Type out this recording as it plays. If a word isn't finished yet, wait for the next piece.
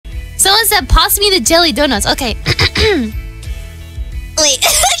one said, pass me the jelly donuts. Okay. Wait, I'm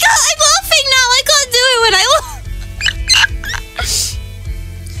laughing now. I can't do it when I laugh.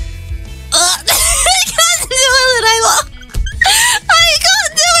 I can't do it when I laugh. I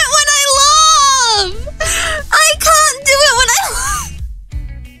can't do it when I laugh. I can't do it when I laugh.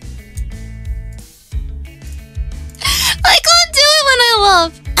 I can't do it when I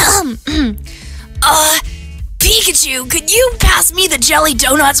laugh. Pikachu, could you pass me the jelly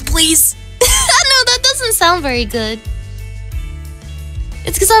donuts, please? No, that doesn't sound very good.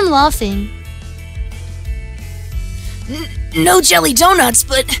 It's because I'm laughing. No jelly donuts,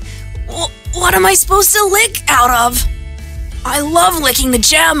 but what am I supposed to lick out of? I love licking the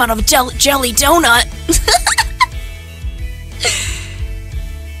jam out of a jelly donut.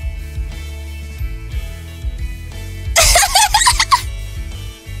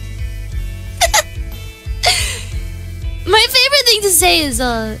 My favorite thing to say is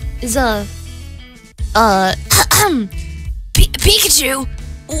Pikachu,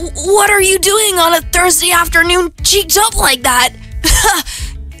 what are you doing on a Thursday afternoon cheeked up like that?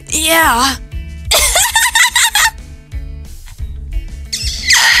 Yeah.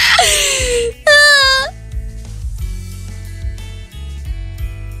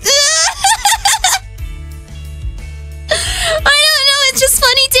 I don't know, it's just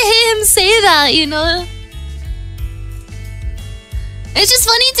funny to hear him say that, you know? It's just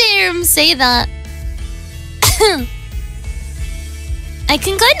funny to hear him say that. I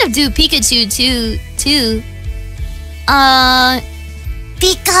can kind of do Pikachu too.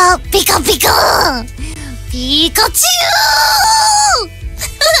 Pika, Pika, Pika! Pikachu!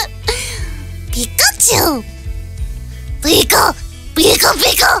 Pikachu! Pika, Pika,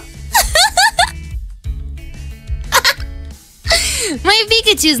 Pika! My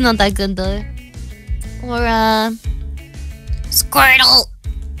Pikachu's not that good though. Or Squirtle!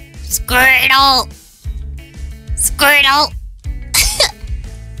 Squirtle! Squirtle!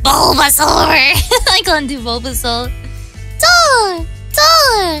 Bulbasaur! I can't do Bulbasaur. Tor!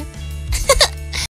 Tor!